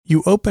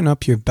You open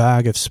up your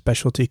bag of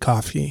specialty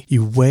coffee.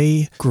 You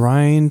weigh,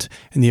 grind,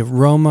 and the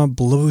aroma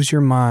blows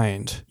your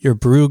mind. Your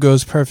brew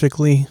goes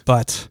perfectly,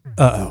 but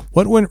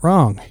what went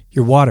wrong?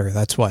 Your water,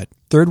 that's what.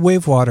 Third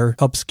Wave Water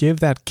helps give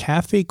that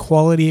cafe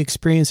quality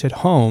experience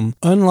at home,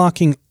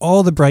 unlocking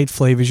all the bright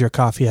flavors your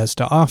coffee has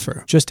to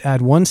offer. Just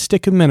add 1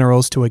 stick of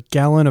minerals to a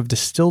gallon of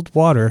distilled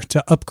water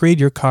to upgrade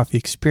your coffee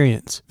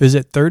experience.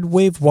 Visit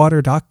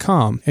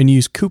thirdwavewater.com and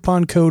use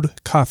coupon code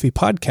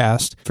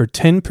COFFEEPODCAST for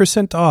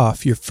 10%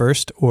 off your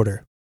first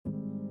order.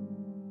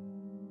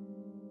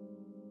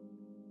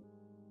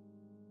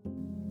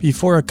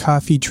 Before a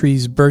coffee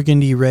tree's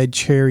burgundy red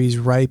cherries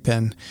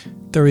ripen,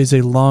 there is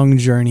a long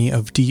journey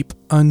of deep,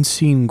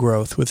 unseen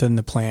growth within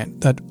the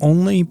plant that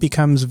only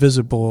becomes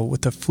visible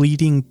with a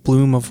fleeting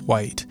bloom of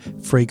white,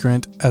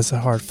 fragrant as the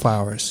hard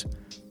flowers.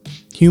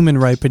 Human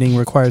ripening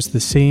requires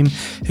the same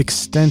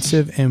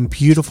extensive and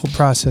beautiful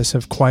process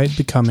of quiet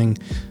becoming,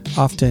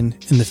 often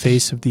in the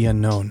face of the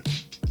unknown.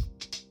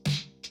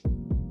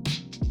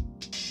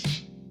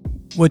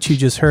 What you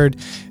just heard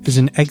is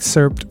an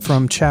excerpt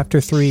from Chapter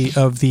 3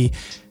 of the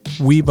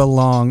We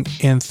Belong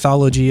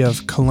Anthology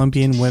of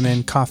Colombian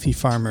Women Coffee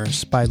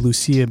Farmers by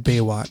Lucia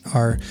Bawot,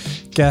 our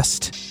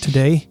guest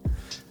today.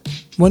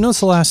 When was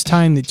the last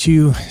time that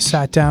you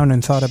sat down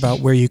and thought about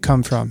where you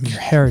come from, your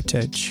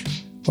heritage?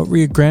 What were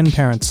your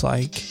grandparents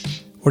like?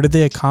 What did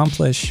they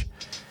accomplish?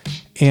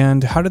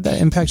 And how did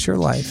that impact your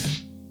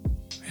life?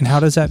 And how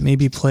does that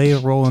maybe play a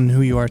role in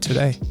who you are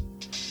today?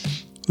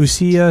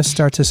 Lucia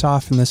starts us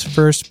off in this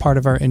first part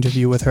of our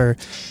interview with her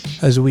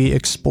as we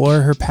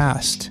explore her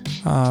past,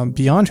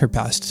 beyond her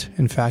past.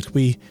 In fact,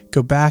 we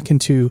go back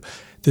into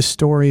the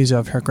stories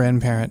of her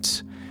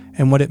grandparents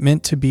and what it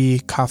meant to be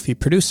coffee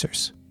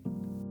producers.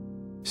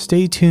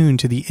 Stay tuned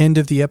to the end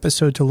of the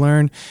episode to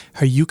learn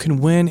how you can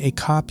win a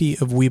copy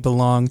of We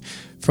Belong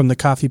from the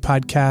Coffee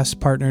Podcast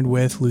partnered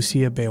with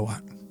Lucia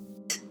Bawot.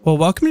 Well,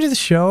 welcome to the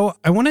show.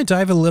 I want to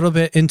dive a little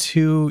bit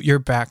into your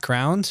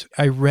background.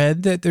 I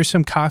read that there's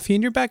some coffee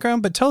in your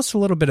background, but tell us a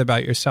little bit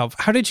about yourself.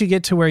 How did you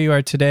get to where you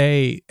are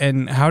today,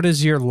 and how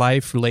does your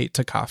life relate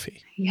to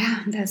coffee?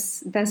 Yeah,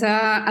 that's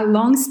a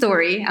long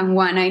story, and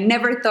one I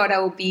never thought I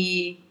would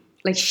be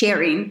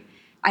sharing.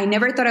 I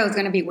never thought I was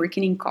going to be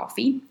working in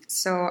coffee.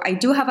 So I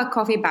do have a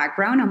coffee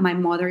background on my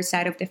mother's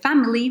side of the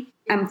family.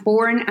 I'm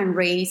born and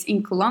raised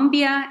in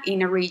Colombia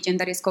in a region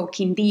that is called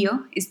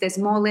Quindío. It's the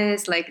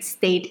smallest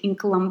state in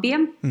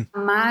Colombia.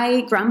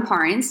 My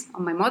grandparents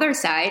on my mother's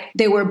side,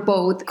 they were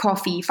both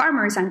coffee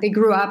farmers and they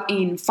grew up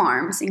in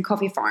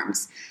coffee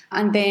farms.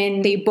 And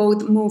then they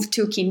both moved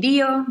to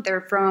Quindío.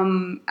 They're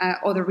from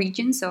other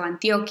regions, so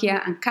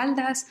Antioquia and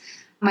Caldas.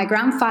 My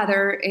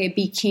grandfather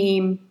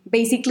became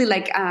basically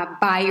a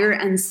buyer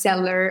and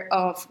seller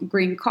of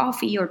green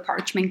coffee or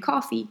parchment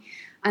coffee.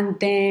 And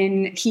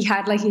then he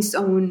had his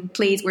own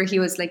place where he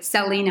was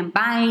selling and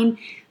buying.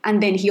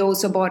 And then he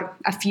also bought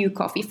a few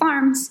coffee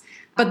farms.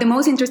 But the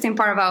most interesting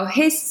part about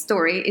his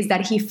story is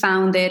that he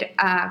founded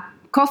a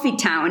coffee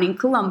town in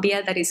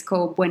Colombia that is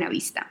called Buena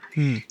Vista.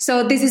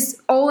 So this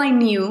is all I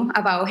knew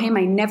about him.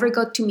 I never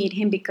got to meet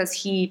him because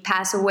he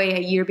passed away a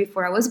year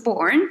before I was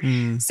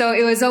born. So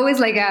it was always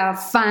a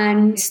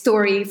fun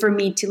story for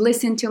me to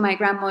listen to my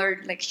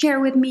grandmother share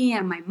with me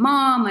and my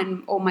mom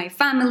and all my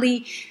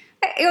family.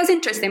 It was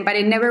interesting, but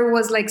it never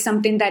was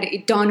something that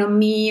it dawned on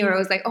me or I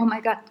was oh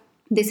my God,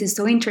 this is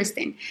so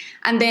interesting.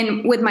 And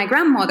then with my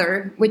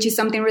grandmother, which is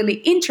something really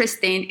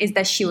interesting, is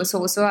that she was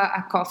also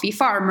a coffee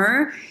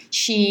farmer.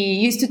 She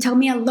used to tell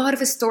me a lot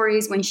of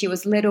stories when she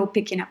was little,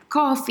 picking up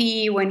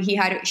coffee, when she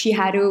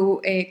had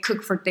to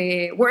cook for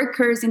the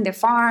workers in the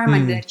farm,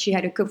 and that she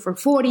had to cook for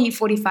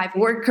 45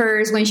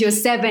 workers when she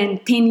was 10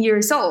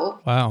 years old.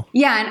 Wow.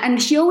 Yeah,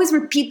 and she always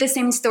repeat the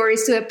same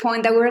stories to a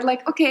point that we were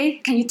okay,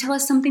 can you tell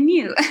us something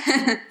new?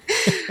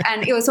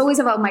 And it was always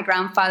about my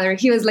grandfather.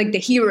 He was the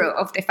hero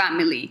of the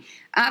family.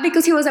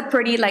 Because he was a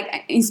pretty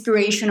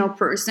inspirational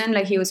person.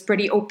 He was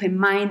pretty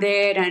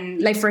open-minded,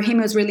 and for him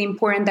it was really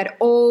important that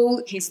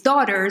all his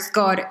daughters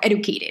got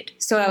educated.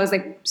 So I was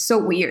so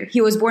weird.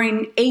 He was born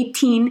in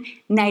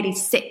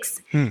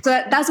 1896. So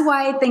that's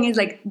why I think it's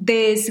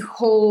this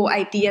whole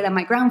idea that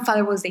my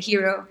grandfather was the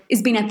hero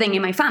has been a thing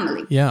in my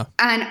family. Yeah.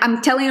 And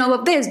I'm telling all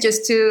of this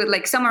just to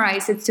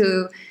summarize it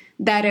to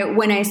that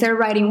when I started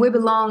writing We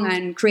Belong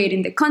and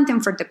creating the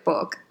content for the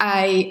book,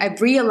 I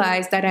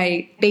realized that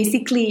I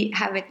basically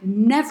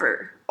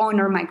never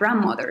honored my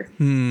grandmother.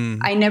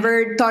 I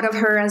never thought of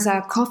her as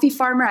a coffee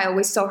farmer. I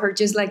always saw her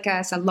just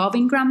as a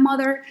loving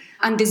grandmother.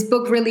 And this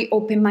book really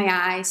opened my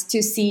eyes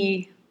to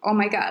see, oh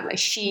my God,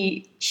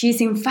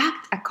 she's in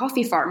fact a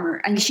coffee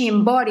farmer, and she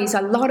embodies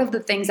a lot of the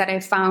things that I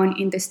found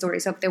in the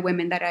stories of the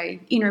women that I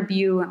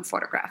interview and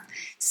photograph.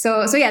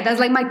 So yeah, that's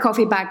my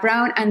coffee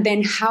background. And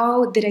then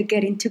how did I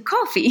get into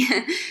coffee?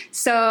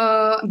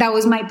 So that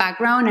was my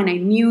background, and I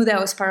knew that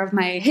was part of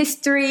my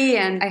history,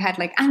 and I had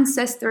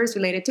ancestors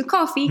related to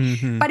coffee.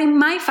 But in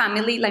my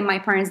family, my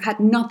parents had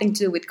nothing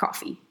to do with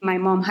coffee. My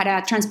mom had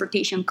a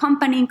transportation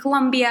company in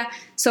Colombia.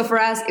 So for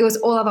us, it was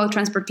all about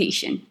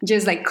transportation,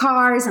 just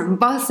cars and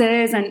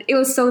buses, and it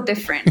was so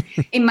different.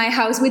 different. In my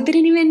house, we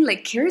didn't even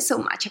like care so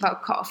much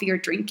about coffee or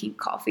drinking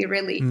coffee,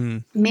 really.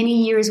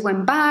 Many years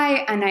went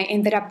by and I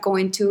ended up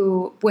going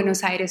to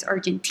Buenos Aires,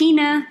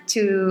 Argentina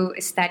to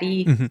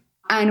study.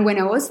 And when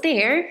I was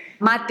there,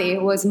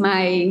 mate was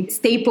my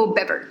staple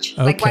beverage,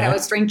 like what I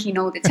was drinking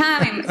all the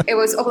time. It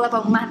was all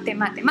about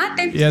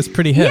mate. Yeah, it's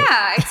pretty hip.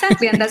 Yeah,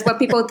 exactly. And that's what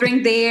people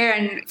drink there.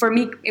 And for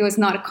me, it was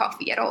not a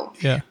coffee at all.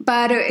 Yeah.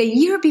 But a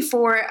year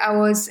before I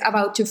was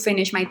about to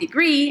finish my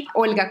degree,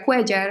 Olga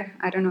Cuellar,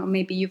 I don't know,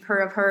 maybe you've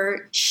heard of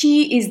her.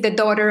 She is the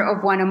daughter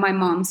of one of my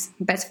mom's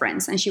best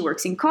friends. And she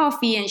works in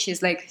coffee. And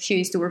she's like, she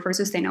used to work for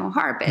Sustainable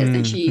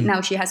Harvest. And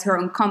now she has her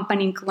own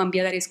company in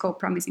Colombia that is called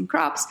Promising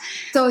Crops.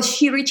 So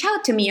she reached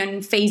out to me on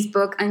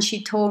Facebook and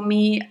she told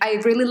me, I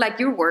really like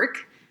your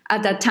work.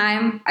 At that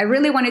time, I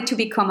really wanted to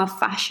become a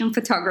fashion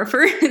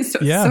photographer.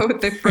 So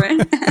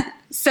different.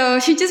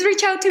 So she just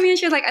reached out to me and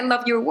she was like, I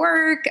love your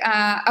work.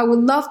 I would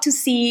love to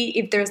see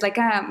if there's like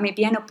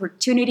maybe an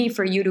opportunity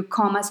for you to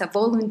come as a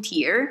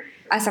volunteer,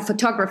 as a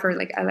photographer,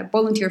 like a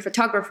volunteer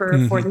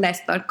photographer for Let's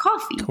Talk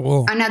Coffee.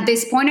 Cool. And at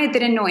this point, I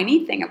didn't know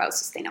anything about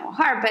Sustainable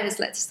Harvest,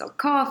 Let's Talk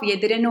Coffee. I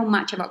didn't know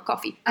much about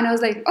coffee. And I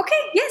was like,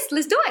 okay, yes,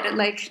 let's do it.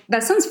 Like,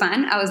 that sounds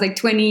fun. I was like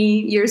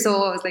 20 years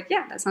old. I was like,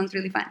 yeah, that sounds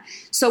really fun.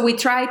 So we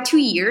tried 2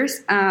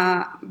 years,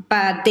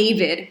 but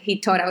David, he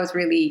thought I was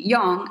really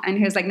young. And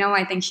he was like, no,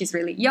 I think she's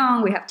really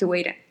young. We have to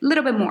wait a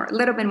little bit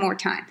more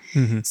time.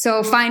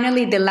 So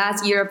finally, the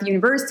last year of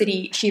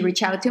university, she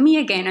reached out to me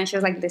again and she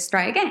was like, let's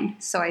try again.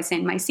 So I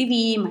sent my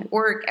CV, my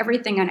work,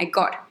 everything, and I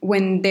got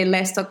when the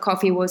Let's Talk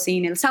Coffee was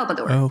in El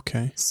Salvador.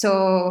 Okay.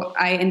 So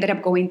I ended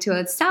up going to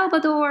El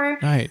Salvador.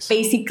 Nice.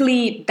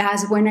 Basically,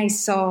 that's when I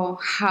saw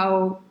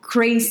how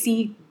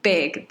crazy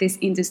big this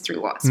industry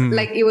was.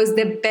 Like, it was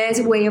the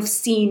best way of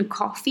seeing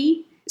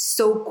coffee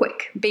so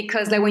quick,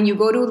 because like when you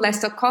go to Let's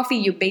Talk Coffee,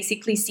 you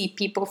basically see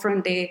people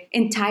from the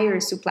entire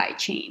supply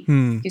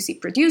chain. You see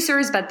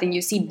producers, but then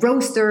you see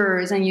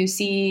roasters and you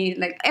see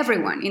like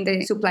everyone in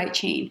the supply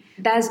chain.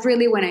 That's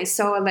really when I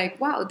saw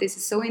like, wow, this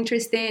is so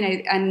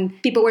interesting.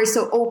 And people were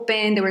so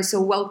open. They were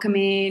so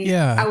welcoming.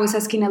 Yeah. I was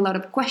asking a lot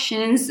of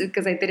questions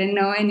because I didn't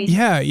know anything.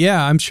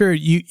 Yeah. I'm sure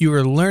you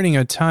were learning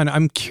a ton.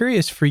 I'm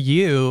curious for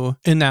you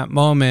in that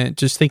moment,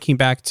 just thinking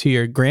back to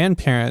your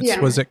grandparents,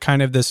 was it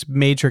kind of this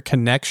major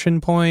connection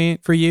point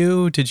for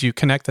you? Did you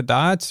connect the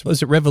dots?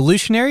 Was it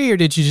revolutionary or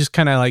did you just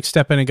kind of like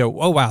step in and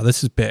go, oh, wow,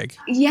 this is big?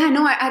 Yeah,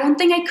 no, I don't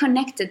think I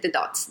connected the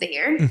dots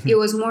there. It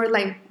was more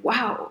like,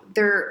 wow,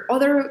 there are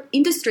other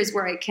industries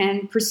where I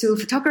can pursue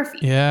photography.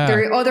 Yeah.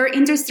 There are other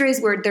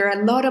industries where there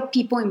are a lot of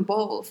people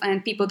involved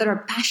and people that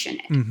are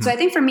passionate. So I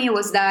think for me it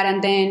was that.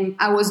 And then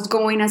I was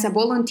going as a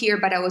volunteer,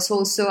 but I was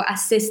also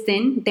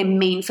assisting the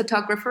main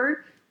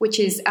photographer, which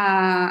is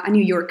a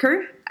New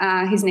Yorker.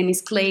 His name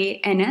is Clay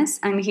Ennis,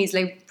 and he's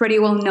like pretty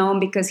well known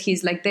because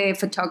he's like the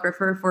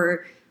photographer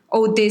for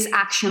this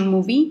action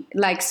movie,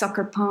 like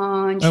Sucker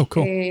Punch,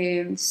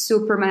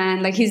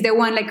 Superman. Like, he's the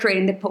one like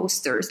creating the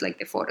posters, like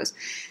the photos.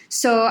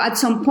 So at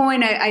some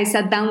point, I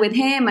sat down with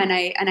him and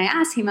I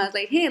asked him, I was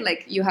like, hey,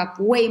 like, you have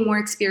way more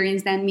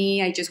experience than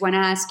me. I just want to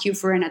ask you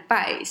for an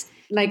advice.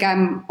 Like,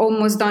 I'm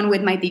almost done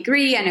with my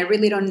degree and I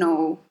really don't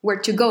know where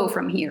to go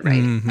from here,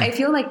 right? I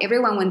feel like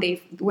everyone,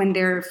 when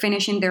they're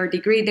finishing their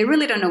degree, they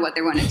really don't know what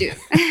they want to do.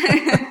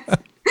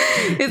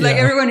 It's like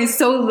everyone is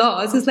so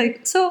lost. It's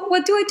like, so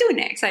what do I do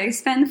next? I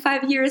spent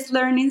 5 years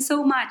learning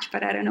so much,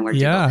 but I don't know where to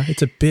go. Yeah,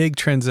 it's a big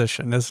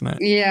transition, isn't it?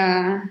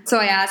 Yeah. So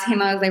I asked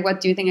him, I was like,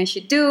 what do you think I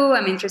should do?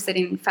 I'm interested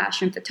in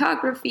fashion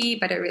photography,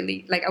 but I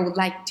would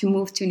like to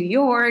move to New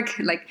York.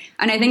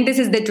 And I think this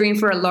is the dream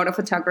for a lot of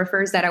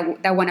photographers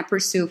that want to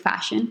pursue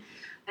fashion.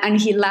 And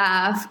he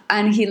laughed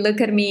and he looked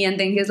at me and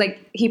then he was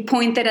like, he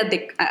pointed at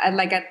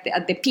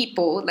the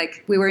people.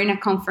 Like, we were in a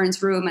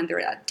conference room and there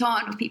were a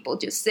ton of people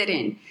just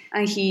sitting.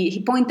 And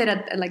he pointed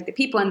at like the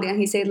people and then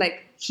he said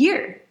like,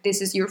 here,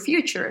 this is your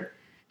future.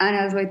 And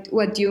I was like,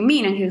 what do you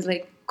mean? And he was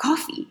like,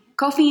 coffee.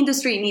 Coffee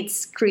industry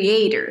needs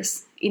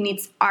creators. It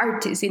needs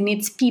artists. It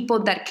needs people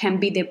that can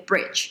be the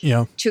bridge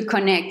to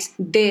connect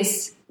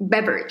this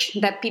beverage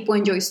that people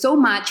enjoy so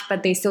much,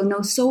 but they still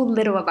know so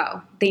little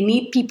about. They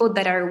need people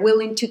that are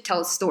willing to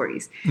tell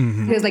stories.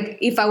 Because like,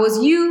 if I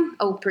was you,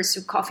 I would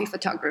pursue coffee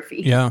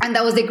photography. Yeah. And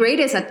that was the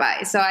greatest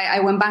advice. So I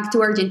went back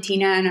to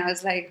Argentina and I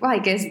was like, well, I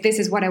guess this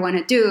is what I want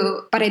to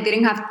do. But I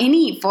didn't have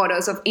any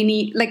photos of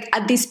any, like,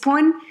 at this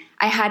point,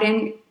 I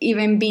hadn't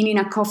even been in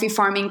a coffee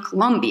farm in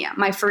Colombia.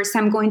 My first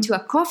time going to a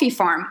coffee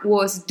farm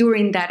was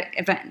during that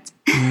event.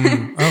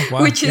 Oh,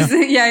 wow. Which is,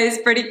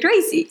 it's pretty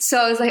crazy. So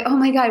I was like, oh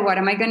my God, what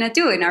am I going to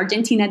do? In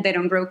Argentina, they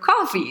don't grow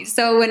coffee.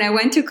 So when I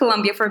went to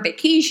Colombia for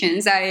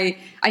vacations, I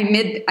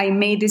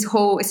made this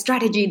whole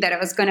strategy that I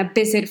was going to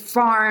visit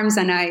farms,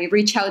 and I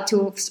reached out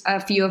to a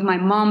few of my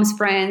mom's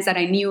friends that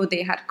I knew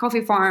they had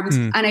coffee farms.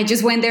 And I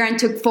just went there and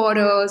took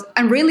photos.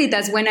 And really,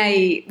 that's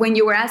when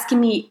you were asking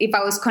me if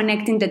I was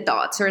connecting the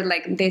dots or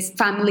like this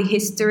family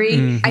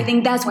history. I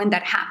think that's when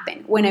that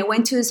happened. When I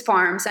went to these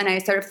farms and I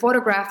started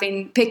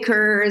photographing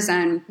pickers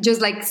and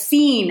just like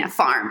seeing a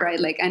farm, right?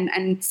 Like,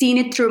 and seeing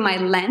it through my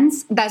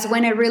lens, that's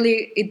when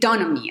it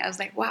dawned on me. I was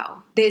like,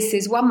 wow, this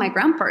is what my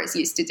grandparents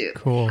used to do.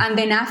 Cool. And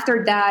then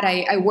after that,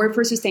 I worked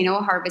for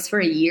Sustainable Harvest for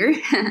a year.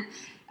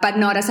 But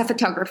not as a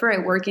photographer. I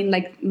work in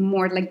like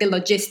more like the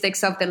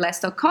logistics of the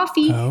Lesto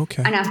coffee. Oh,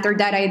 okay. And after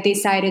that, I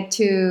decided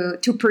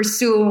to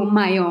pursue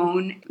my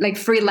own like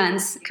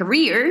freelance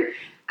career.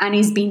 And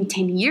it's been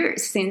 10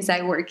 years since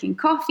I work in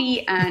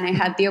coffee, and I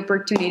had the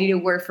opportunity to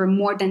work for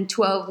more than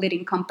 12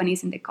 leading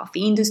companies in the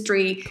coffee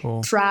industry,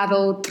 Cool.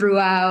 traveled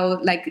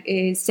throughout like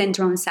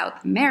Central and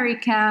South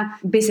America,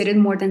 visited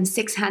more than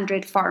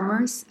 600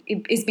 farmers.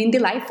 It's been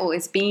delightful.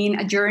 It's been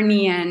a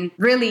journey. And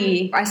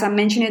really, as I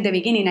mentioned at the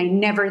beginning, I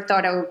never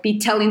thought I would be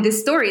telling this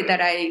story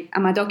that I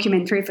am a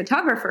documentary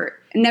photographer.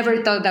 I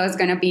never thought that was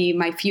going to be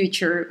my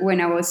future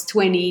when I was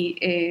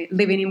 20,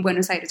 living in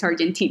Buenos Aires,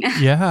 Argentina.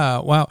 Yeah.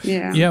 Wow.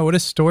 Yeah. What a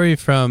story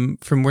from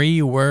where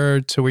you were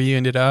to where you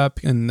ended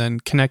up, and then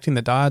connecting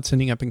the dots,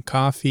 ending up in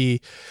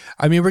coffee.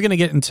 I mean, we're going to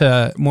get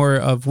into more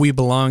of We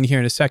Belong here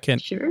in a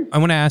second. Sure. I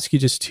want to ask you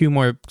just two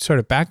more sort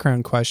of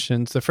background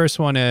questions. The first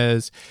one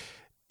is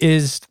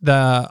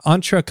the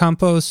Entre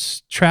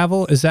Campos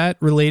travel, is that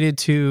related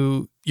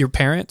to your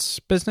parents'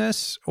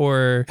 business,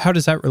 or how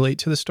does that relate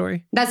to the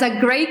story? That's a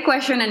great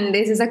question, and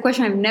this is a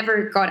question I've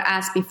never got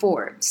asked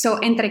before.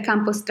 So Entre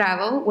Campos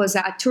Travel was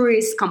a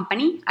tourist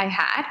company I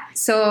had.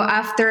 So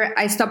after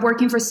I stopped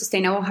working for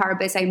Sustainable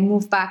Harvest, I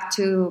moved back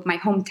to my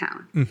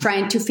hometown,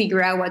 trying to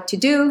figure out what to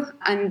do.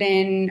 And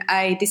then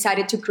I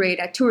decided to create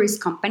a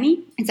tourist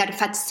company that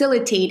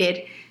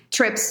facilitated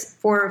trips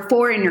for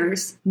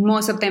foreigners,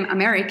 most of them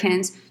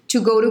Americans, to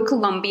go to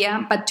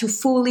Colombia, but to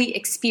fully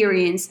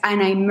experience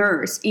and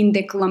immerse in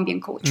the Colombian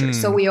culture.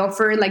 So we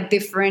offer like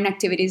different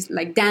activities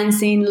like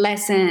dancing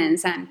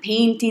lessons and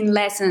painting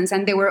lessons,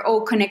 and they were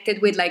all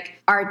connected with like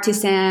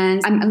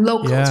artisans and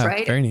locals,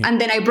 right? Very neat. And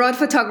then I brought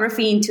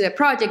photography into the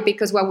project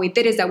because what we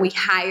did is that we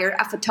hire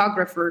a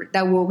photographer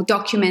that will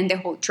document the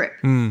whole trip.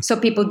 So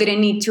people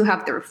didn't need to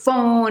have their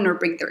phone or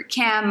bring their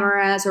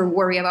cameras or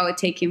worry about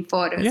taking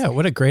photos. Yeah,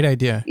 what a great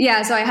idea.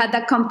 Yeah, so I had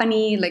that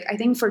company, like I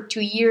think for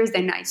 2 years.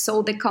 Then I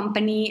sold the company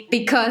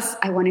because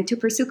I wanted to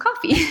pursue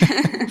coffee.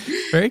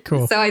 Very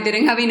cool. So I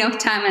didn't have enough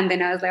time. And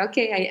then I was like,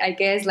 okay, I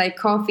guess like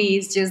coffee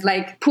is just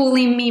like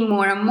pulling me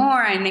more and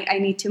more. And I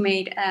need to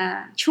make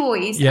a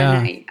choice.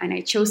 Yeah. And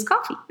I chose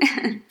coffee.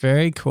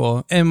 Very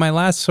cool. And my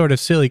last sort of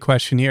silly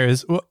question here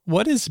is,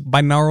 what is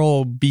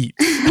binaural beats?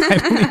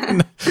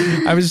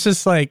 I was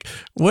just like,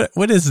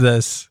 what is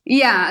this?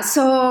 Yeah.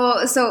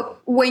 So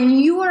when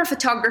you are a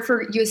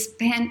photographer, you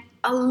spend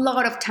a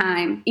lot of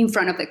time in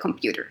front of the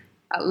computer.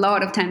 A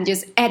lot of time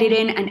just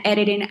editing and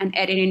editing and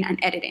editing and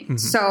editing.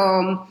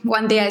 So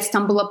one day I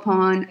stumbled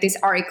upon this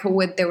article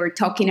where they were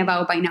talking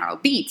about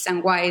binaural beats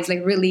and why it's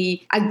like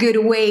really a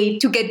good way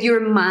to get your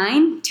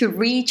mind to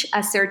reach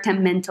a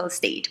certain mental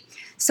state.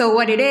 So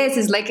what it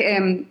is like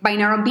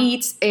binaural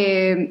beats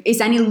is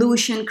an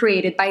illusion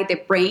created by the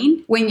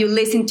brain when you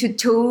listen to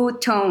two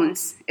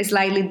tones,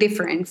 slightly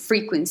different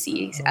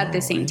frequencies at the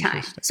same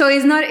time. So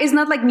it's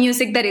not like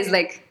music that is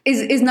like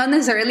is not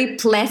necessarily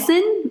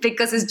pleasant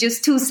because it's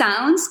just two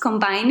sounds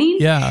combining.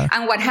 Yeah.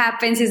 And what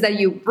happens is that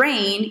your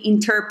brain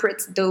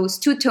interprets those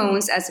two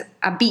tones as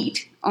a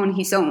beat on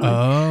his own.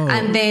 Oh.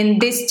 And then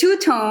these two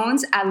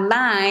tones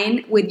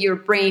align with your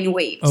brain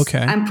waves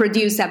and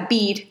produce a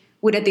beat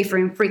with a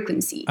different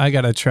frequency. I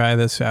got to try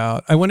this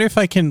out. I wonder if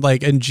I can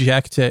like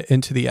inject it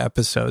into the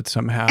episode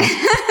somehow.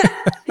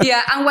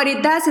 Yeah, and what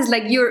it does is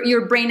like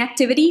your brain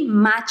activity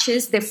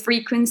matches the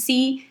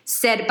frequency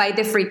set by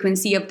the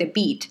frequency of the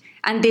beat.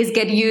 And this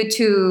get you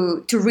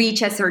to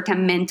reach a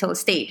certain mental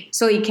state.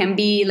 So it can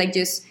be like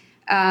just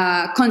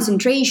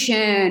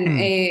concentration.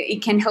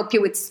 It can help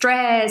you with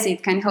stress.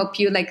 It can help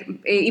you like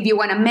if you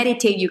want to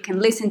meditate, you can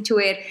listen to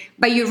it.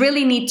 But you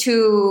really need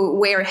to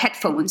wear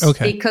headphones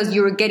because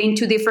you're getting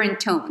two different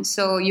tones.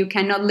 So you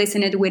cannot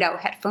listen it without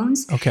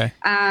headphones. Okay.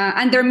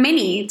 And there are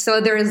many. So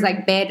there's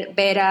like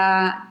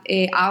beta,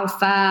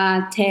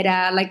 alpha,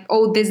 theta, like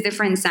all these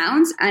different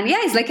sounds. And yeah,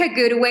 it's like a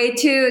good way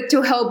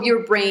to help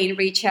your brain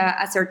reach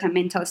a certain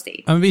mental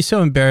state. I'm going to be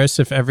so embarrassed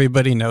if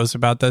everybody knows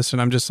about this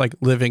and I'm just like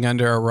living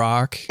under a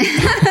rock.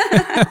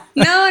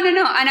 No.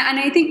 And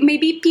I think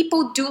maybe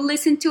people do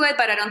listen to it,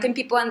 but I don't think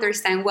people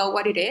understand well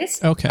what it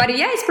is. Okay. But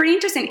yeah, it's pretty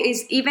interesting.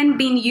 It's even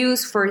being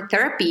used for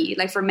therapy,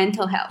 like for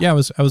mental health. Yeah,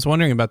 I was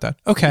wondering about that.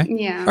 Okay.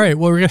 Yeah. All right.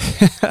 Well, we're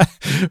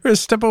gonna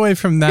step away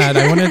from that.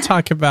 I want to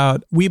talk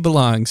about We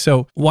Belong.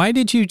 So why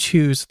did you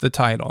choose the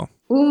title?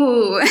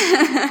 Ooh.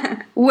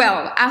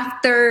 Well,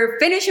 after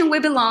finishing We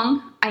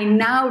Belong, I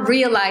now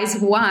realize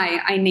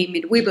why I named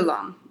it We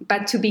Belong.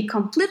 But to be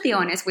completely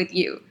honest with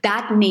you,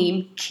 that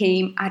name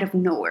came out of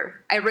nowhere.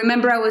 I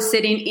remember I was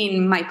sitting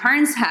in my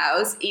parents'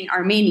 house in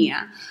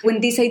Armenia when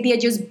this idea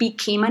just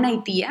became an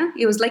idea.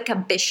 It was like a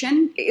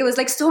vision. It was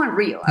like so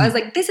unreal. I was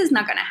like, this is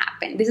not going to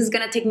happen. This is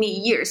going to take me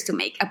years to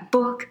make a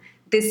book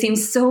this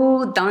seems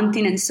so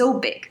daunting and so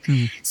big.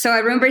 So I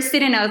remember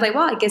sitting, I was like,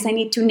 well, I guess I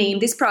need to name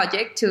this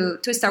project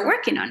to start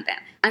working on them.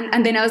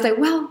 And then I was like,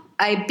 well,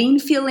 I've been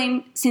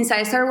feeling, since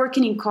I started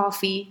working in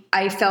coffee,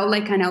 I felt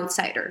like an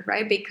outsider,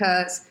 right?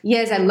 Because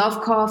yes, I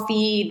love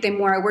coffee. The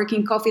more I work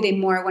in coffee, the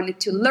more I wanted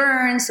to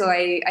learn. So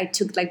I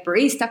took like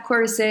barista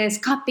courses,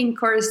 cupping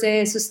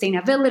courses,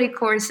 sustainability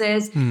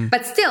courses.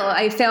 But still,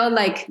 I felt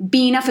like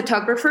being a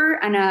photographer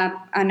and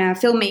a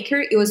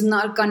filmmaker, it was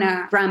not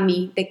gonna grant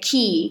me the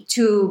key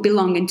to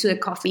belonging to the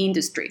coffee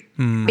industry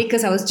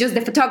because I was just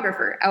the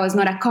photographer. I was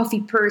not a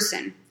coffee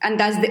person. And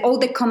that's all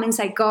the comments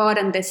I got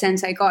and the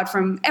sense I got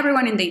from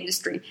everyone in the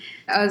industry.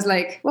 I was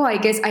like, well, I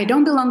guess I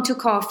don't belong to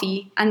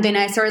coffee. And then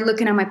I started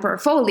looking at my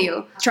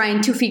portfolio,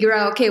 trying to figure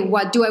out, okay,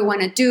 what do I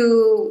want to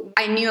do?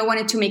 I knew I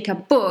wanted to make a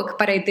book,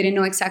 but I didn't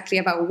know exactly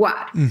about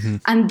what.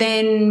 And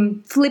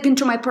then flipping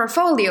through my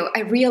portfolio,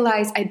 I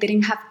realized I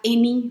didn't have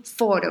any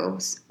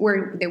photos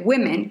where the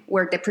women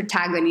were the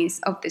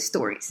protagonists of the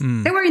stories.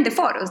 They were in the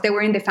photos. They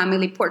were in the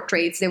family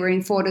portraits. They were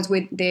in photos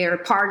with their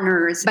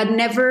partners, but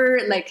never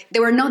like, they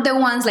were not the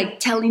ones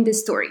like telling the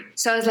story.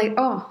 So I was like,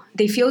 oh,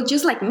 they feel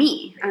just like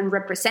me,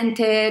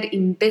 unrepresented,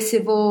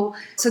 invisible.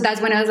 So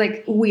that's when I was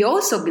like, we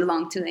also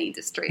belong to the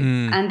industry.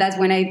 And that's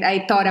when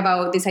I thought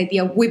about this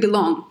idea, we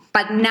belong.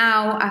 But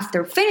now,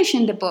 after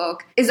finishing the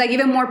book, it's like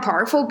even more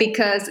powerful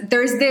because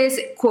there's this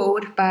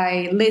quote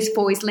by Liz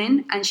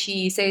Foyslin, and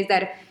she says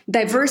that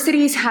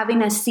diversity is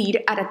having a seat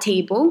at a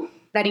table,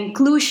 that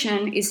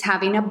inclusion is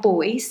having a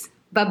voice,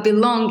 but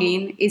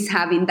belonging is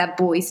having that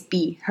voice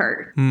be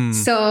heard.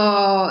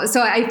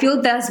 So I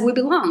feel that's we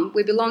belong.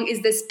 We belong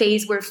is the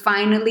space where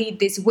finally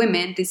these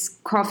women, these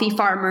coffee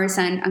farmers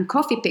and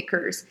coffee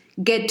pickers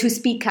get to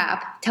speak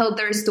up, tell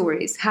their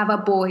stories, have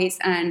a voice,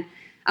 and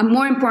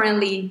more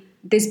importantly,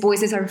 these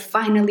voices are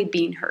finally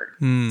being heard.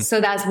 So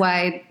that's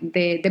why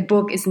the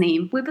book is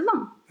named We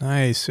Belong.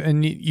 Nice.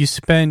 And you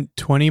spent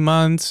 20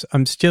 months,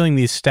 I'm stealing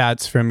these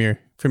stats from your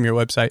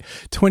website,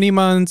 20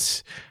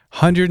 months,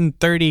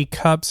 130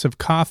 cups of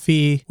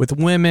coffee with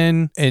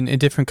women in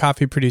different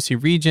coffee producing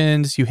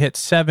regions. You hit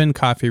 7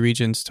 coffee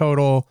regions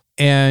total,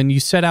 and you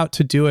set out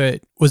to do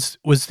it.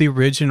 Was the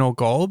original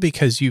goal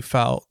because you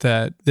felt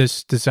that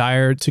this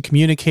desire to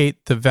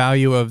communicate the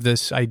value of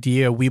this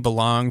idea, we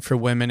belong, for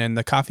women in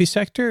the coffee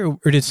sector,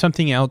 or did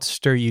something else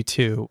stir you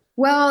too?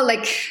 Well,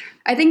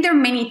 I think there are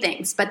many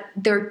things, but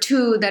there are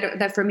two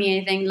that for me,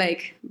 I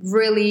think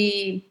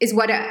really is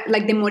what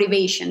the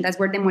motivation. That's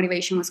where the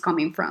motivation was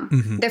coming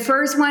from. The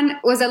first one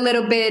was a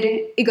little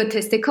bit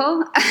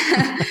egotistical.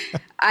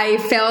 I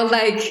felt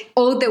like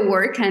all the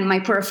work and my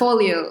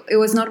portfolio, it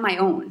was not my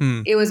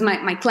own. It was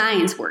my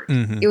clients' work.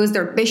 It was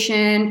their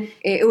vision.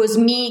 It was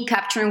me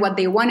capturing what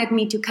they wanted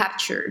me to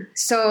capture.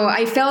 So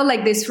I felt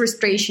like this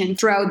frustration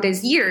throughout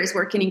these years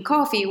working in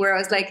coffee, where I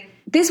was like,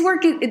 this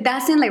work, it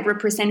doesn't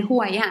represent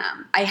who I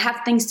am. I have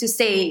things to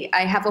say.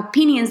 I have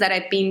opinions that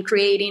I've been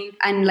creating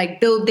and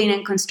building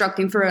and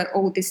constructing for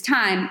all this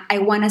time. I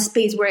want a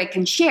space where I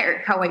can share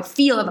how I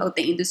feel about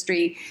the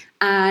industry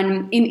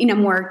and in a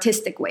more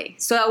artistic way.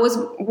 So that was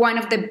one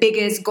of the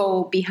biggest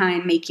goals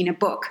behind making a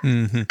book.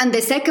 And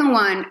the second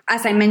one,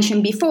 as I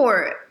mentioned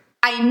before,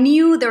 I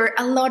knew there were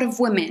a lot of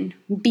women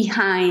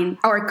behind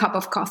our cup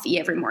of coffee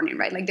every morning,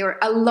 right? There were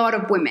a lot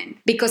of women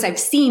because I've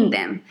seen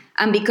them.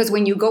 And because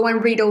when you go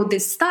and read all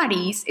these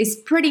studies, it's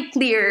pretty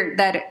clear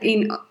that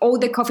in all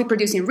the coffee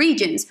producing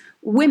regions,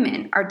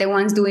 women are the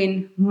ones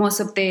doing most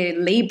of the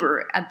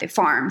labor at the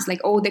farms,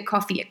 all the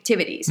coffee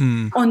activities,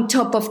 on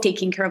top of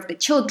taking care of the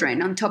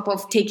children, on top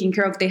of taking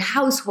care of the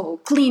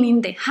household,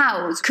 cleaning the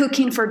house,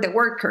 cooking for the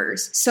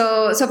workers.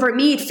 So for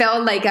me, it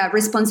felt like a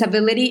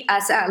responsibility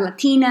as a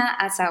Latina,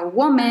 as a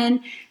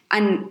woman,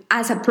 and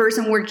as a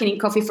person working in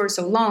coffee for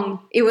so long,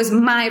 it was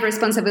my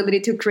responsibility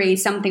to create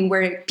something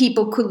where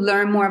people could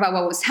learn more about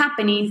what was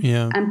happening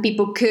and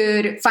people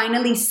could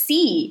finally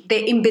see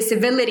the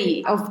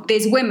invisibility of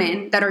these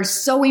women that are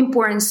so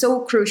important, so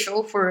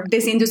crucial for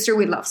this industry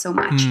we love so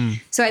much.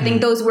 So I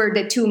think those were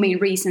the two main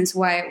reasons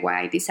why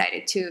I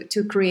decided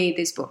to create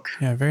this book.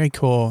 Yeah, very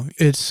cool.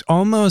 It's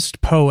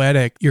almost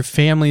poetic. Your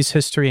family's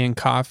history in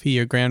coffee,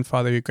 your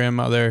grandfather, your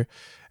grandmother,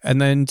 and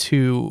then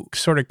to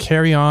sort of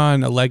carry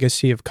on a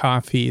legacy of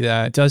coffee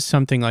that does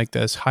something like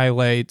this,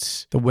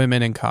 highlights the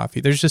women in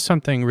coffee. There's just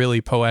something really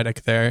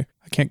poetic there.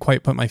 I can't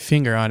quite put my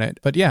finger on it,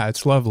 but yeah,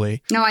 it's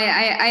lovely. No,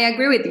 I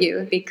agree with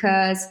you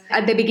because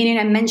at the beginning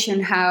I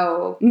mentioned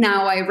how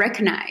now I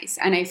recognize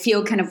and I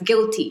feel kind of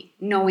guilty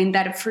knowing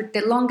that for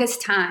the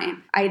longest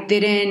time I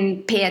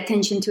didn't pay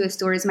attention to the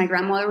stories my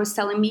grandmother was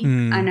telling me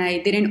and I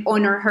didn't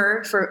honor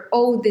her for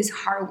all this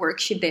hard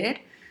work she did.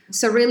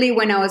 So really,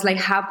 when I was like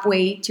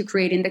halfway to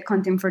creating the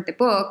content for the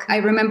book, I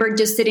remember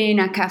just sitting in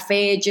a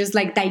cafe, just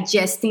like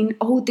digesting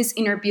all these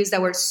interviews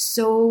that were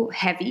so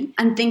heavy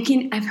and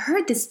thinking, I've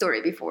heard this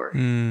story before.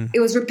 It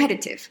was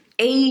repetitive.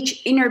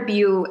 Each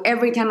interview,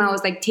 every time I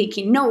was like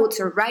taking notes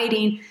or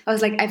writing, I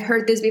was like, I've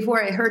heard this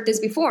before. I heard this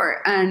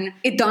before. And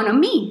it dawned on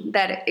me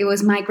that it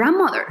was my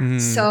grandmother.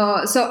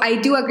 So I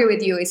do agree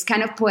with you. It's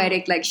kind of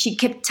poetic. Like she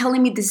kept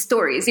telling me these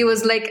stories. It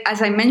was like,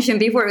 as I mentioned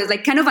before, it was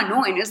like kind of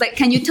annoying. It was like,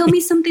 can you tell me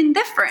something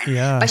different?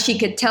 But she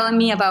kept telling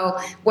me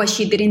about what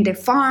she did in the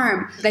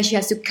farm, that she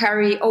has to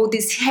carry all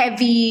these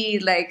heavy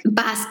like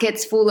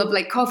baskets full of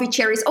like coffee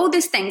cherries, all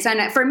these things.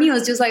 And for me, it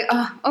was just like,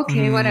 oh,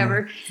 okay,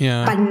 whatever.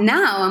 But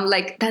now I'm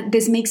like, that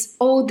this makes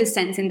all the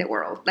sense in the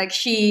world. Like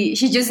she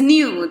just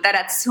knew that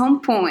at some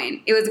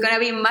point it was going to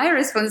be my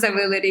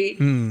responsibility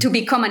to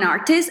become an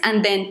artist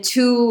and then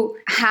to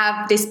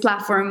have this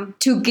platform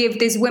to give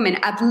these women,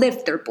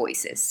 uplift their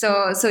voices.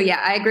 So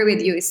yeah, I agree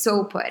with you. It's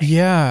so poetic.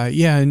 Yeah.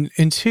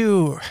 And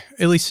two,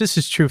 at least this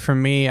is true for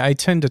me, I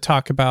tend to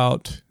talk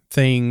about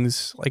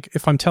things like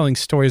if I'm telling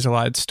stories a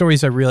lot, it's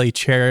stories I really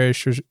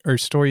cherish or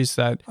stories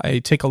that I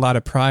take a lot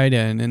of pride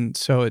in. And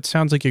so it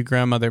sounds like your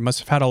grandmother must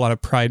have had a lot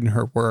of pride in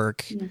her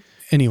work.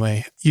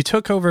 Anyway, you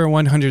took over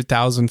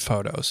 100,000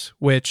 photos,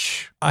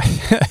 which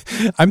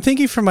I'm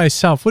thinking for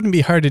myself wouldn't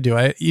be hard to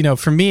do.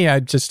 For me,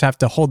 I'd just have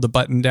to hold the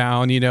button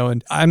down,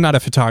 and I'm not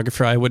a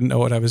photographer. I wouldn't know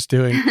what I was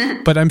doing,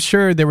 but I'm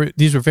sure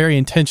these were very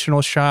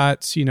intentional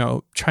shots,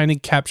 trying to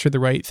capture the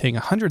right thing.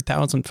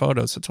 100,000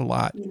 photos. That's a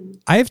lot.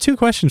 I have two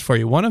questions for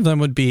you. One of them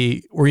would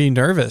be, were you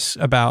nervous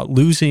about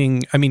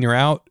losing? I mean, you're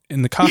out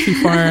in the coffee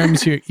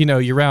farms,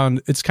 you're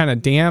around, it's kind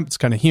of damp, it's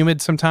kind of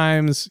humid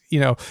sometimes,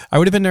 I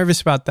would have been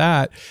nervous about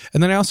that.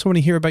 And then I also want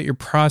to hear about your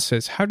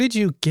process. How did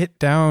you get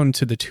down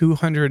to the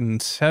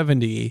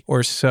 270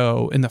 or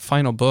so in the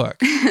final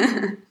book?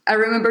 I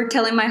remember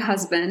telling my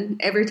husband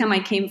every time I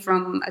came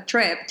from a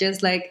trip,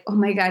 just like, oh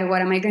my God,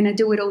 what am I going to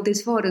do with all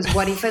these photos?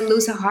 What if I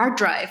lose a hard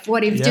drive?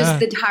 What if just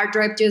the hard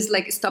drive just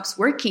like stops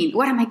working?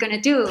 What am I going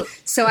to do?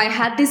 So I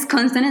had this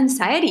constant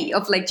anxiety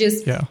of like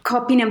just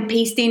copying and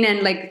pasting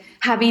and like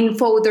having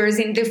folders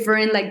in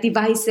different like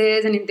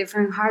devices and in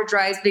different hard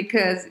drives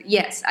because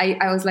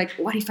I was like,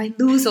 what if I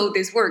lose all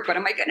this work? What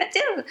am I going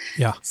to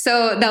do?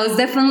 So that was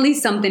definitely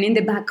something in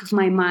the back of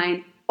my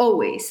mind.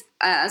 Always.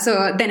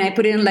 So then I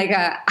put it in like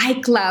a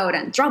iCloud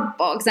and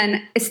Dropbox,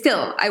 and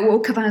still I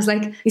woke up and I was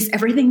like, is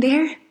everything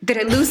there? Did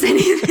I lose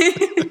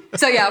anything?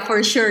 So yeah,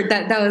 for sure.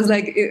 That was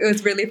like, it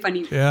was really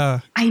funny.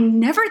 Yeah. I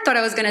never thought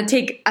I was going to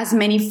take as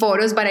many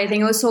photos, but I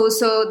think it was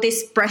also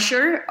this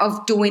pressure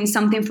of doing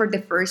something for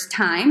the first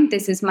time.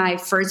 This is my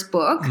first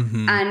book.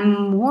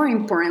 And more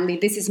importantly,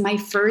 this is my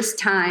first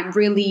time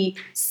really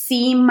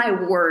seeing my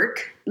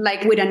work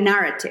like with a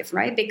narrative,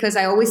 right? Because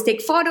I always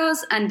take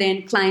photos and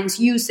then clients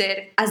use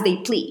it as they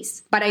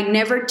please. But I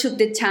never took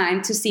the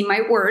time to see my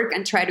work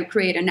and try to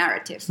create a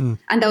narrative.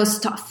 And that was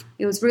tough.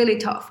 It was really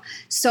tough.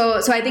 So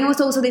I think it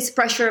was also this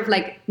pressure of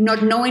like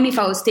not knowing if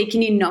I was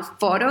taking enough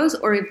photos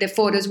or if the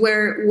photos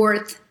were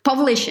worth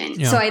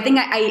publishing. So I think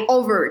I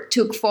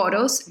overtook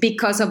photos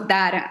because of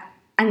that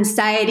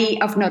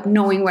anxiety of not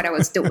knowing what I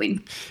was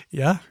doing.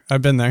 Yeah,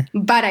 I've been there.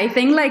 But I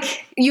think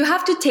like you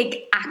have to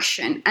take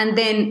action and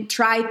then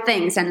try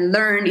things and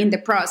learn in the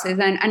process.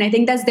 And I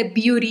think that's the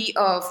beauty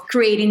of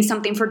creating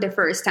something for the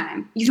first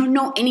time. You don't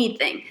know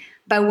anything.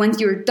 But once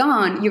you're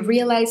done, you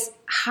realize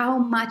how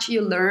much you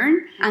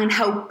learn and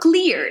how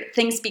clear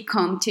things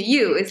become to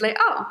you. It's like,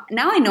 oh,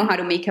 now I know how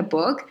to make a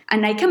book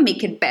and I can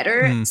make it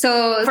better.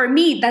 So for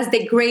me, that's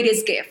the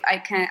greatest gift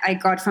I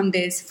got from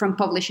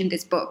publishing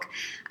this book.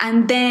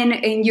 And then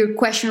in your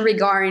question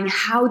regarding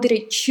how did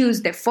I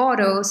choose the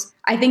photos,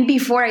 I think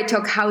before I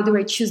talk how do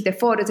I choose the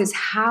photos is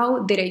how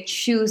did I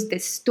choose the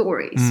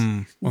stories?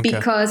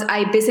 Because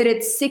I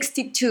visited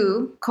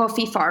 62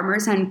 coffee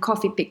farmers and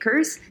coffee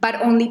pickers, but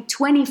only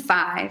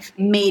 25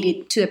 made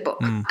it to the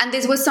book. And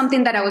this was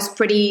something that I was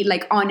pretty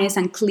like honest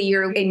and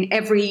clear in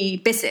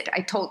every visit.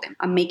 I told them,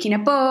 I'm making a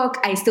book.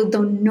 I still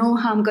don't know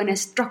how I'm going to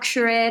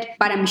structure it,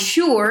 but I'm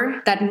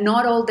sure that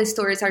not all the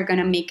stories are going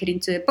to make it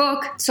into the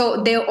book.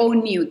 So they all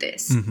knew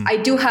this. I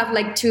do have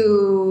like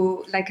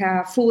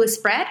a full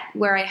spread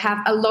where I have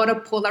a lot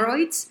of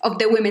Polaroids of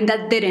the women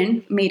that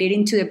didn't made it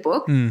into the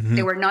book.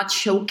 They were not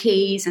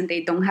showcased and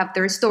they don't have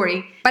their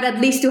story, but at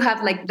least to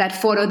have like that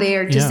photo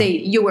there to say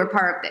you were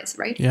part of this,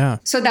 right? Yeah.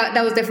 So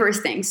that was the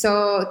first thing.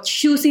 So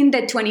choosing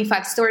the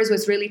 25 stories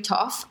was really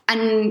tough.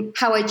 And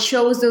how I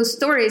chose those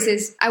stories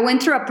is I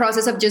went through a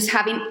process of just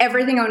having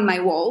everything on my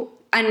wall.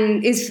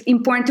 And it's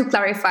important to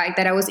clarify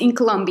that I was in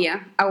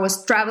Colombia. I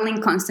was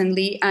traveling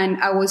constantly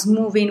and I was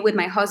moving with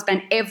my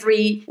husband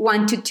every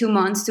 1 to 2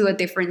 months to a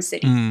different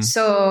city.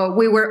 So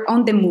we were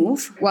on the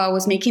move while I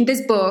was making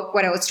this book.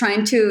 What I was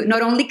trying to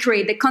not only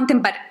create the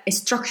content, but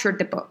structure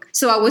the book.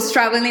 So I was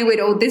traveling with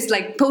all this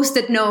like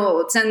post-it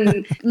notes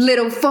and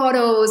little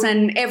photos,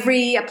 and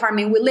every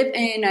apartment we live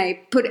in, I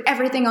put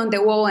everything on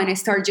the wall and I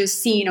started just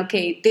seeing,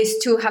 okay, these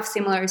two have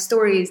similar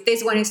stories.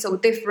 This one is so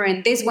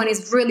different. This one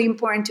is really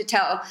important to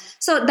tell.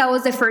 So that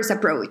was the first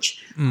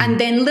approach. And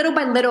then little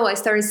by little, I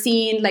started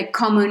seeing like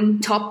common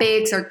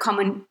topics or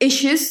common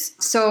issues.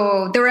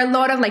 So there were a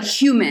lot of like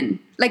human,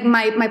 like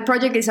my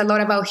project is a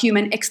lot about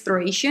human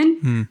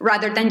exploration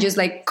rather than just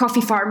like coffee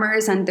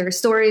farmers and their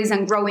stories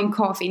and growing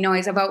coffee. No,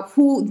 it's about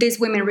who these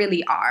women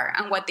really are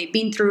and what they've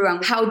been through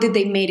and how did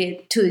they made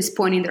it to this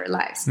point in their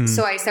lives.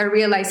 So I started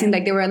realizing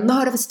like there were a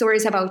lot of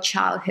stories about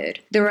childhood.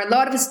 There were a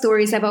lot of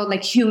stories about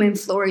like human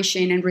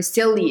flourishing and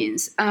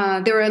resilience.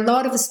 There were a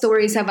lot of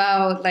stories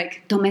about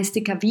like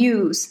domestic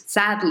abuse,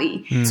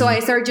 sadly. So I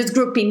started just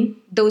grouping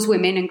those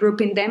women and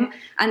grouping them.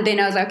 And then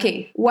I was like,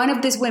 okay, one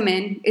of these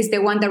women is the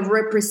one that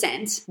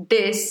represents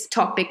this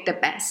topic the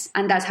best.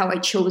 And that's how I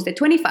chose the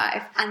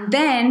 25. And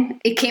then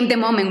it came the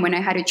moment when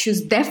I had to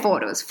choose the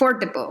photos for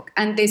the book.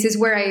 And this is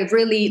where I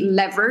really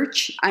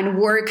leverage and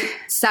work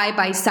side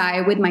by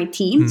side with my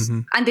teams.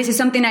 And this is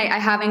something I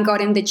haven't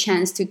gotten the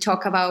chance to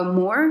talk about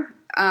more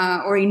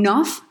or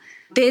enough.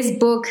 This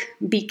book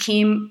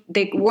became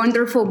the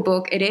wonderful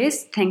book it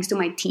is thanks to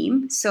my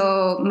team.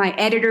 So my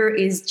editor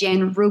is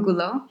Jen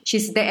Rugulo.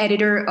 She's the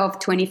editor of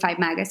 25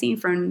 magazine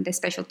from the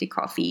Specialty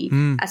Coffee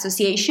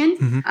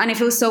Association. And I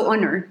feel so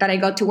honored that I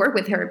got to work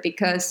with her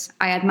because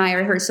I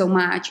admire her so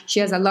much. She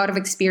has a lot of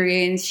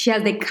experience. She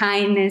has the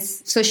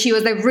kindness. So she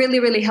was like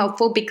really, really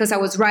helpful because I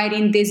was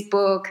writing this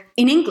book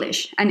in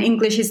English. And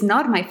English is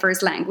not my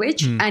first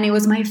language. And it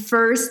was my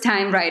first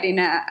time writing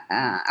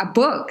a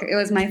book. It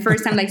was my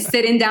first time like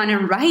sitting down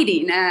and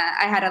writing.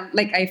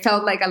 I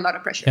felt like a lot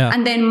of pressure.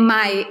 And then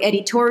my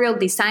editorial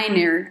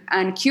designer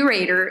and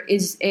curator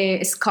is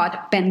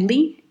Scott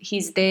Bentley.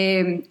 He's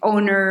the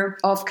owner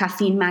of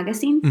Caffeine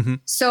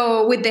magazine.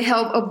 So with the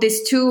help of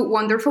these two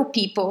wonderful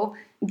people,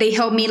 they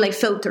help me like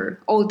filter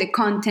all the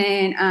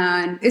content.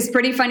 And it's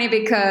pretty funny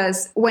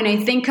because when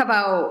I think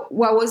about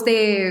what was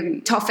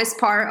the toughest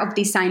part of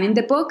designing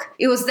the book,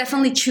 it was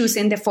definitely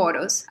choosing the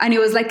photos. And it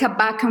was like a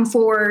back and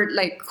forth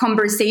like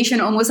conversation,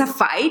 almost a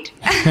fight.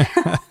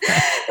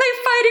 Like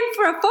fighting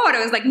for a photo.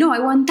 It's like, no, I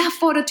want that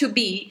photo to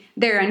be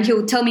there. And he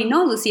would tell me,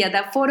 no, Lucia,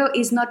 that photo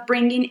is not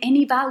bringing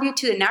any value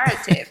to the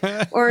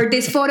narrative. Or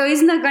this photo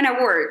is not going to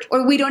work.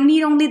 Or we don't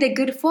need only the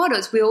good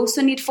photos. We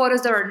also need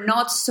photos that are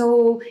not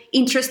so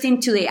interesting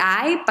to the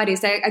eye, but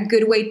it's a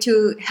good way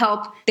to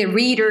help the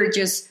reader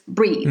just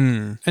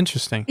breathe.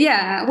 Interesting.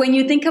 Yeah. When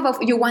you think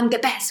about, you want the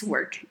best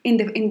work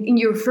in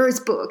your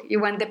first book, you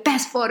want the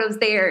best photos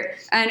there.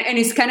 And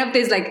it's kind of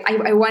this like,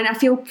 I want to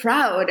feel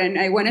proud and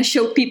I want to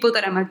show people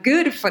that I'm a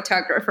good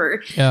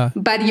photographer. Yeah.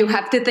 But you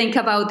have to think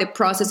about the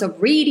process of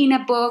reading a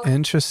book.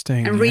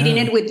 Interesting. And reading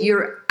it with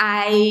your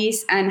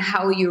eyes and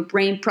how your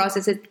brain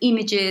processes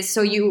images.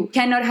 So you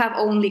cannot have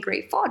only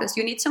great photos.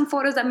 You need some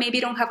photos that maybe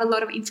don't have a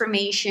lot of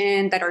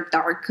information, that are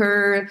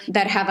darker,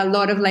 that have a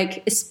lot of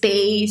like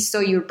space so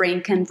your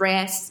brain can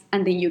rest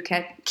and then you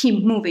can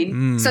keep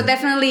moving. So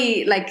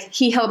definitely like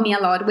he helped me a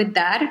lot with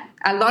that.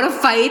 A lot of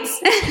fights.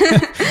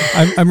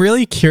 I'm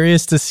really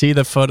curious to see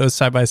the photos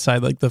side by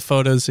side, like the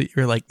photos that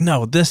you're like,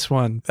 no, this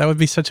one. That would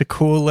be such a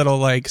cool little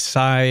like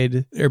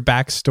side or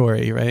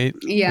backstory, right?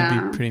 Yeah.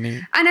 That'd be pretty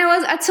neat. And I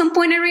was, at some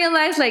point I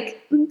realized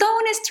like,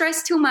 don't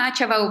stress too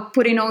much about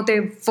putting all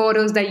the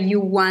photos that you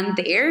want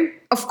there.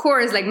 Of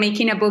course, like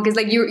making a book is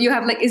like you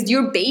have like, it's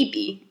your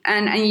baby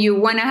and you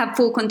want to have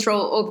full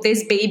control of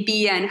this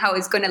baby and how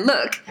it's going to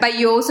look. But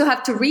you also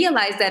have to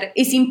realize that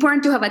it's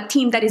important to have a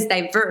team that is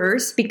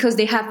diverse because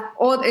they have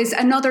is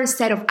another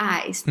set of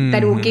eyes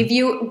that will give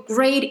you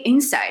great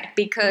insight,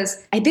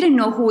 because I didn't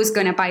know who was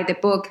going to buy the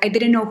book. I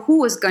didn't know who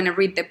was going to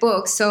read the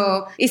book.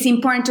 So it's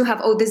important to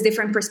have all these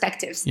different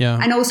perspectives. Yeah.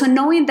 And also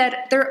knowing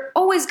that there are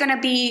always going to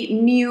be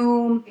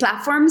new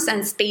platforms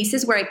and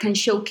spaces where I can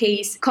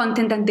showcase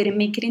content that didn't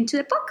make it into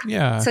the book.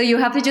 Yeah. So you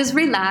have to just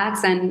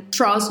relax and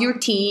trust your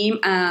team,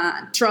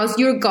 trust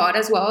your gut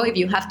as well. If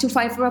you have to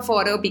fight for a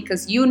photo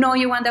because you know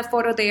you want that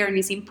photo there and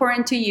it's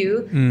important to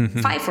you,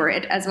 fight for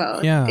it as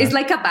well. Yeah. It's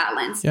like a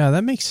balance. Yeah,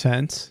 that makes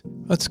sense.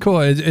 That's cool.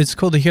 It's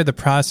cool to hear the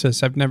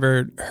process. I've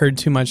never heard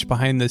too much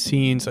behind the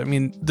scenes. I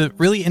mean, the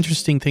really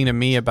interesting thing to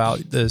me about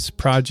this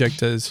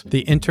project is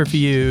the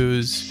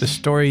interviews, the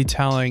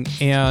storytelling,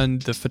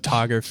 and the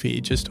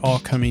photography just all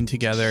coming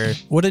together.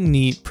 What a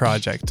neat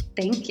project.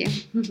 Thank you.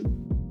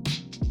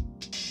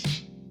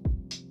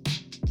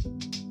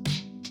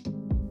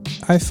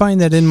 I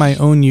find that in my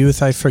own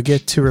youth, I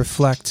forget to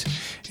reflect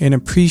and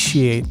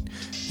appreciate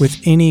with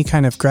any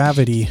kind of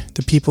gravity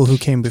the people who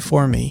came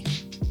before me.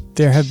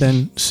 There have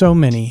been so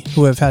many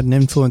who have had an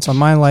influence on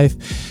my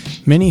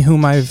life, many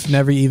whom I've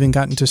never even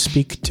gotten to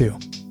speak to.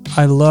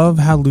 I love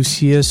how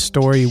Lucia's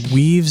story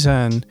weaves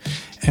in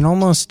and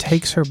almost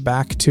takes her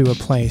back to a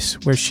place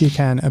where she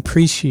can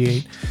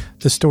appreciate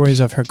the stories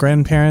of her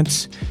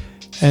grandparents,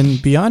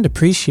 and beyond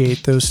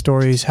appreciate, those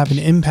stories have an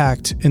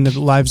impact in the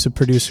lives of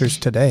producers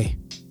today.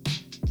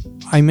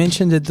 I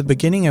mentioned at the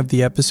beginning of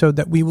the episode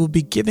that we will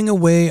be giving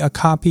away a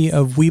copy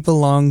of We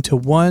Belong to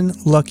one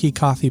lucky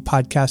coffee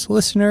podcast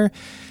listener,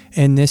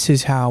 and this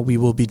is how we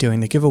will be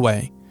doing the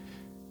giveaway.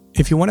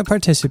 If you want to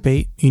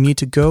participate, you need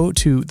to go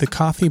to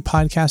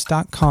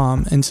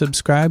thecoffeepodcast.com and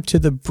subscribe to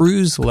the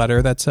Brews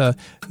Letter. That's a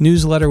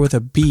newsletter with a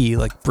B,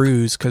 like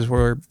brews, because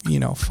we're,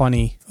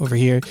 funny over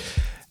here.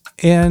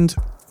 And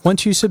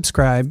once you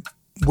subscribe,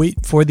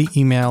 wait for the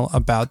email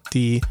about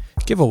the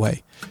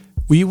giveaway.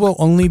 We will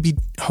only be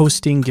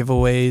hosting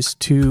giveaways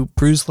to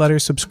Brews Letter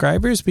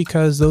subscribers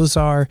because those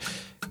are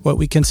what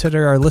we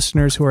consider our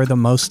listeners who are the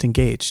most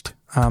engaged.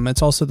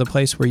 It's also the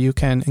place where you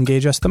can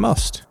engage us the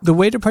most. The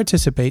way to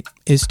participate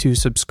is to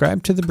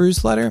subscribe to the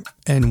Brews Letter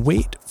and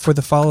wait for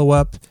the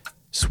follow-up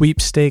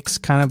sweepstakes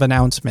kind of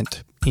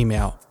announcement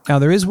email. Now,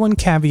 there is one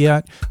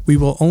caveat. We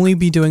will only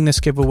be doing this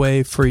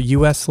giveaway for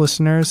U.S.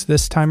 listeners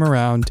this time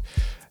around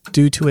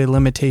due to a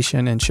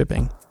limitation in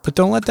shipping. But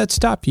don't let that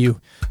stop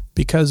you,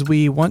 because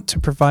we want to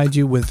provide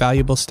you with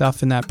valuable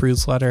stuff in that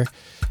Brews Letter,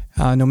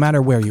 no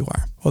matter where you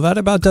are. Well, that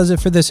about does it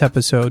for this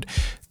episode.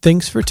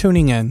 Thanks for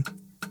tuning in.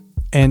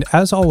 And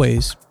as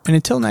always, and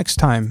until next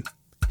time,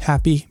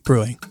 happy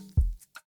brewing.